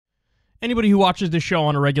Anybody who watches this show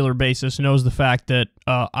on a regular basis knows the fact that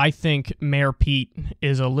I think Mayor Pete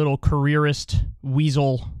is a little careerist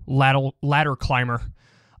weasel ladder climber,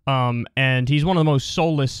 and he's one of the most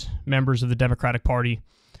soulless members of the Democratic Party.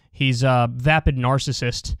 He's a vapid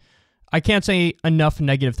narcissist. I can't say enough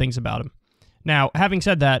negative things about him. Now, having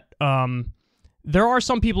said that, there are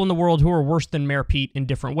some people in the world who are worse than Mayor Pete in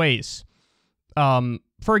different ways.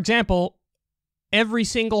 For example, every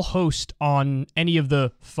single host on any of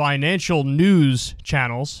the financial news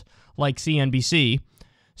channels like CNBC.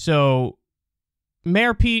 So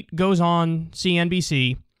Mayor Pete goes on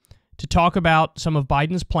CNBC to talk about some of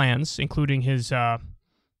Biden's plans, including his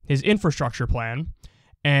infrastructure plan.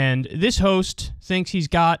 And this host thinks he's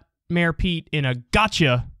got Mayor Pete in a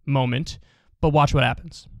gotcha moment, but watch what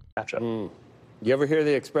happens. Gotcha. You ever hear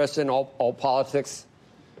the expression, all politics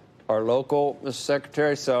are local, Mr.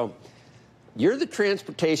 Secretary? So you're the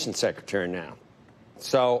transportation secretary now.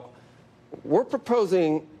 So we're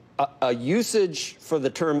proposing a usage for the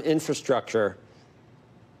term infrastructure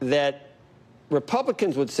that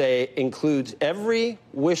Republicans would say includes every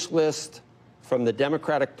wish list from the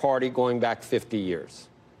Democratic Party going back 50 years.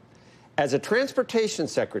 As a transportation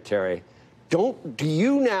secretary, do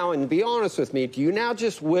you now, and be honest with me, do you now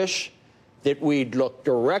just wish that we'd look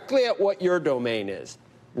directly at what your domain is?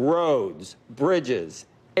 Roads, bridges,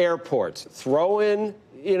 airports, throw in,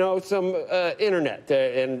 some internet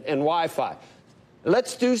and Wi-Fi.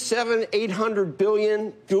 Let's do $700-800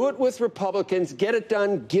 billion, do it with Republicans, get it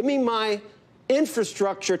done, give me my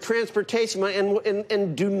infrastructure, transportation,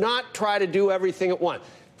 and do not try to do everything at once.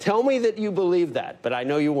 Tell me that you believe that, but I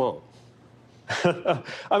know you won't.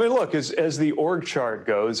 I mean, look, as the org chart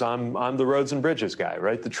goes, I'm the roads and bridges guy,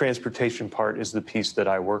 right? The transportation part is the piece that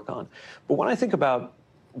I work on. But when I think about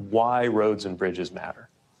why roads and bridges matter,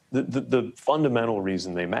 the fundamental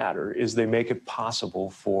reason they matter is they make it possible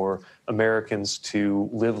for Americans to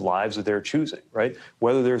live lives of their choosing, right?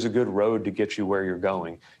 Whether there's a good road to get you where you're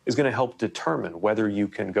going is going to help determine whether you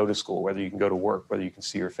can go to school, whether you can go to work, whether you can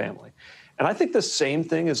see your family. And I think the same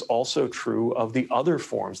thing is also true of the other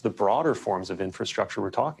forms, the broader forms of infrastructure we're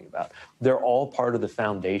talking about. They're all part of the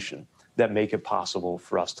foundation that make it possible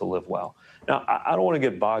for us to live well. Now, I don't want to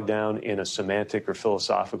get bogged down in a semantic or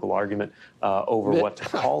philosophical argument over what to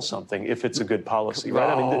call something if it's a good policy, right?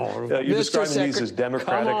 I mean, you're describing these as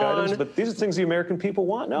democratic items, but these are things the American people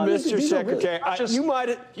want. No, Mr. Secretary,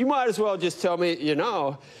 you might as well just tell me,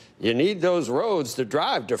 you need those roads to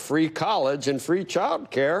drive to free college and free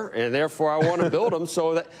child care, and therefore I want to build them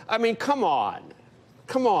so that, come on.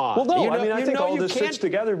 Come on. Well, no, I think all this fits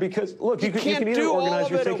together because, look, you can either organize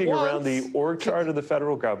your thinking around the org chart of the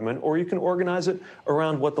federal government, or you can organize it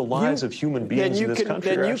around what the lives of human beings in this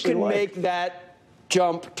country are actually like. Then you can make that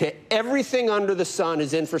jump to everything under the sun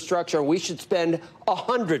is infrastructure. We should spend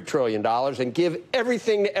 $100 trillion and give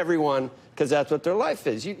everything to everyone because that's what their life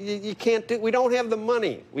is. You can't do. We don't have the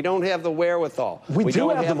money. We don't have the wherewithal. We do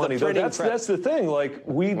have the money, though. That's the thing. Like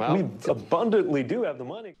we abundantly do have the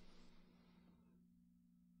money.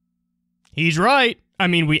 He's right. I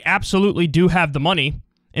mean, we absolutely do have the money.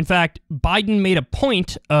 In fact, Biden made a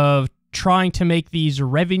point of trying to make these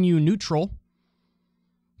revenue neutral.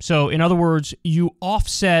 So, in other words, you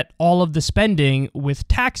offset all of the spending with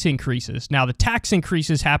tax increases. Now, the tax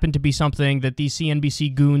increases happen to be something that these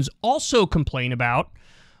CNBC goons also complain about,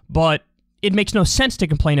 but it makes no sense to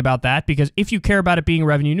complain about that because if you care about it being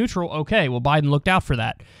revenue neutral, okay, well, Biden looked out for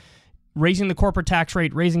that. Raising the corporate tax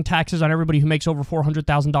rate, raising taxes on everybody who makes over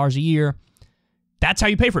 $400,000 a year, that's how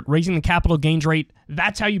you pay for it. Raising the capital gains rate,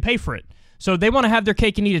 that's how you pay for it. So they want to have their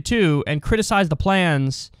cake and eat it too and criticize the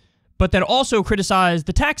plans, but then also criticize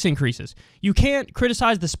the tax increases. You can't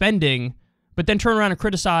criticize the spending, but then turn around and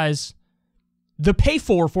criticize the pay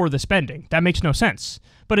for the spending. That makes no sense.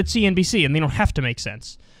 But it's CNBC, and they don't have to make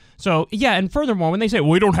sense. So, yeah, and furthermore, when they say, well,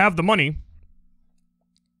 we don't have the money,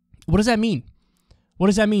 what does that mean? What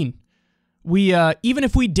does that mean? We even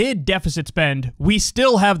if we did deficit spend, we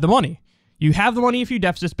still have the money. You have the money if you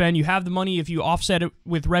deficit spend. You have the money if you offset it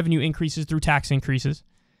with revenue increases through tax increases.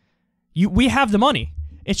 We have the money.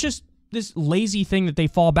 It's just this lazy thing that they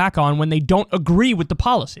fall back on when they don't agree with the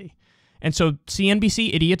policy. And so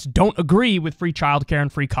CNBC idiots don't agree with free childcare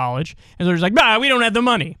and free college. And they're just like, we don't have the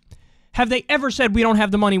money. Have they ever said we don't have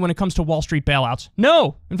the money when it comes to Wall Street bailouts?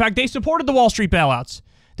 No. In fact, they supported the Wall Street bailouts.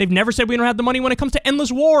 They've never said we don't have the money when it comes to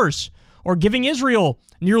endless wars or giving Israel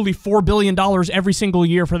nearly $4 billion every single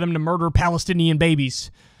year for them to murder Palestinian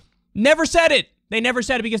babies. Never said it. They never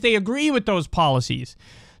said it because they agree with those policies.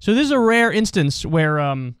 So this is a rare instance where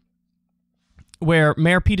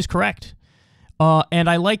Mayor Pete is correct. And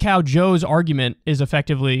I like how Joe's argument is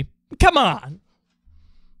effectively, come on.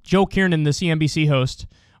 Joe Kiernan, the CNBC host,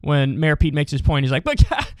 when Mayor Pete makes his point, he's like, look,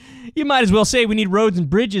 you might as well say we need roads and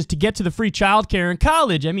bridges to get to the free childcare in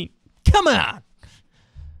college. I mean, come on.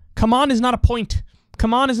 Come on is not a point.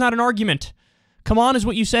 Come on is not an argument. Come on is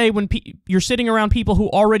what you say when you're sitting around people who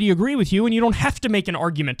already agree with you and you don't have to make an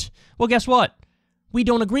argument. Well, guess what? We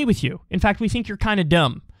don't agree with you. In fact, we think you're kind of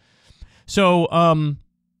dumb. So,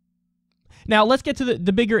 now let's get to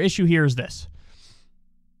the bigger issue here is this.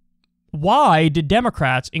 Why did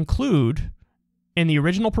Democrats include in the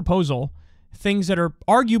original proposal things that are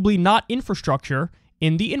arguably not infrastructure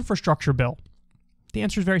in the infrastructure bill? The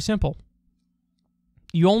answer is very simple.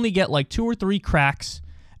 You only get like 2 or 3 cracks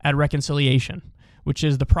at reconciliation, which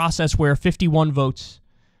is the process where 51 votes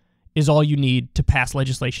is all you need to pass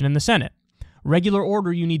legislation in the Senate. Regular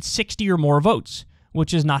order, you need 60 or more votes,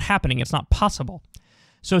 which is not happening. It's not possible.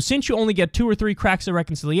 So since you only get 2 or 3 cracks at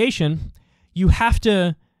reconciliation, you have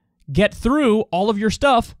to get through all of your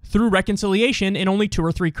stuff through reconciliation in only 2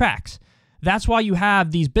 or 3 cracks. That's why you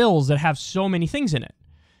have these bills that have so many things in it.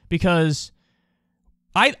 Because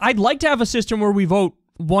I'd like to have a system where we vote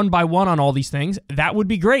one by one on all these things. That would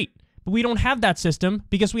be great. But we don't have that system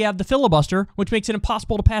because we have the filibuster, which makes it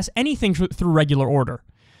impossible to pass anything through regular order.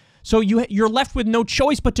 So you're left with no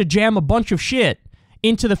choice but to jam a bunch of shit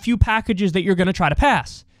into the few packages that you're going to try to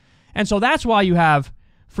pass. And so that's why you have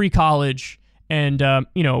free college and,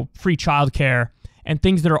 free childcare and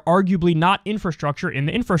things that are arguably not infrastructure in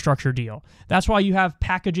the infrastructure deal. That's why you have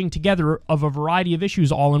packaging together of a variety of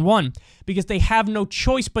issues all in one, because they have no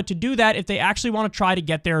choice but to do that if they actually want to try to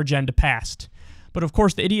get their agenda passed. But of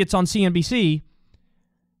course, the idiots on CNBC,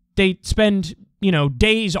 they spend,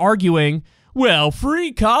 days arguing, well,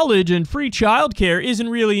 free college and free childcare isn't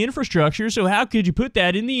really infrastructure, so how could you put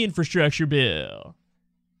that in the infrastructure bill?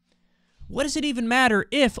 What does it even matter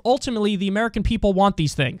if ultimately the American people want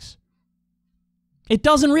these things? It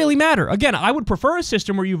doesn't really matter. Again, I would prefer a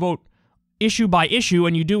system where you vote issue by issue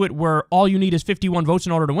and you do it where all you need is 51 votes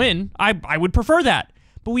in order to win. I would prefer that.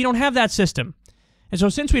 But we don't have that system. And so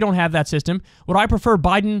since we don't have that system, would I prefer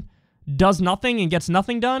Biden does nothing and gets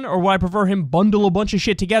nothing done, or would I prefer him bundle a bunch of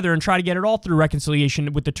shit together and try to get it all through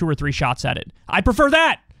reconciliation with the 2 or 3 shots at it? I prefer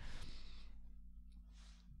that.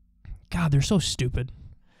 God, they're so stupid.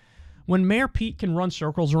 When Mayor Pete can run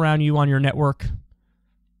circles around you on your network,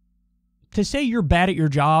 to say you're bad at your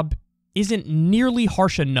job isn't nearly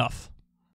harsh enough.